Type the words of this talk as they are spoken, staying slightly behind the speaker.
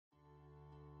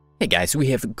Hey guys, we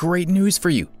have great news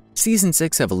for you. Season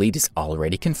 6 of Elite is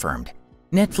already confirmed.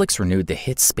 Netflix renewed the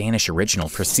hit Spanish original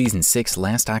for Season 6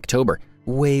 last October,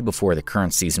 way before the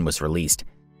current season was released,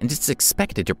 and it's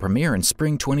expected to premiere in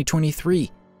spring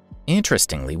 2023.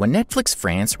 Interestingly, when Netflix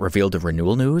France revealed the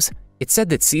renewal news, it said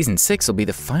that Season 6 will be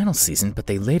the final season, but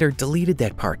they later deleted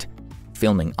that part.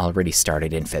 Filming already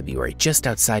started in February just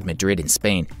outside Madrid in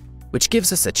Spain, which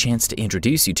gives us a chance to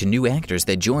introduce you to new actors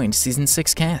that joined Season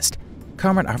 6 cast.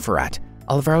 Carmen Arrufat,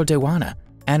 Álvaro de Juana,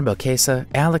 and Bokesa,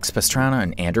 Pastrana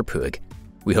and Ander Puig.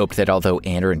 We hope that although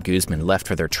Ander and Guzman left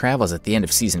for their travels at the end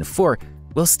of Season 4,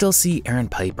 we'll still see Arón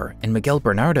Piper and Miguel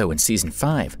Bernardeau in Season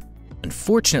 5.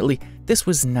 Unfortunately, this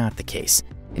was not the case,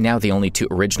 and now the only two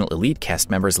original Elite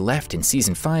cast members left in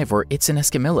Season 5 were Itzan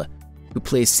Escamilla, who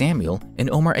plays Samuel,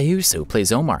 and Omar Ayuso, who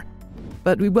plays Omar.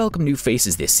 But we welcome new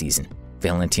faces this season: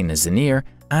 Valentina Zenere,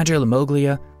 André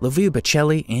Lamoglia, Louvia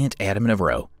Bachelie, and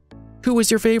Nourou. Who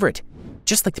was your favorite?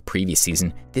 Just like the previous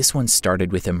season, this one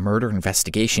started with a murder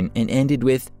investigation and ended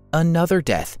with another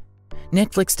death.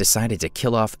 Netflix decided to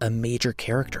kill off a major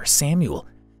character, Samuel,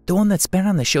 the one that's been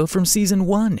on the show from Season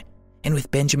 1. And with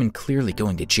Benjamin clearly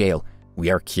going to jail, we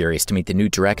are curious to meet the new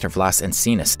director of Las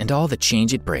Encinas and all the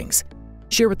change it brings.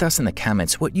 Share with us in the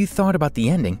comments what you thought about the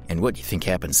ending and what you think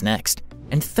happens next.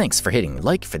 And thanks for hitting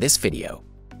like for this video.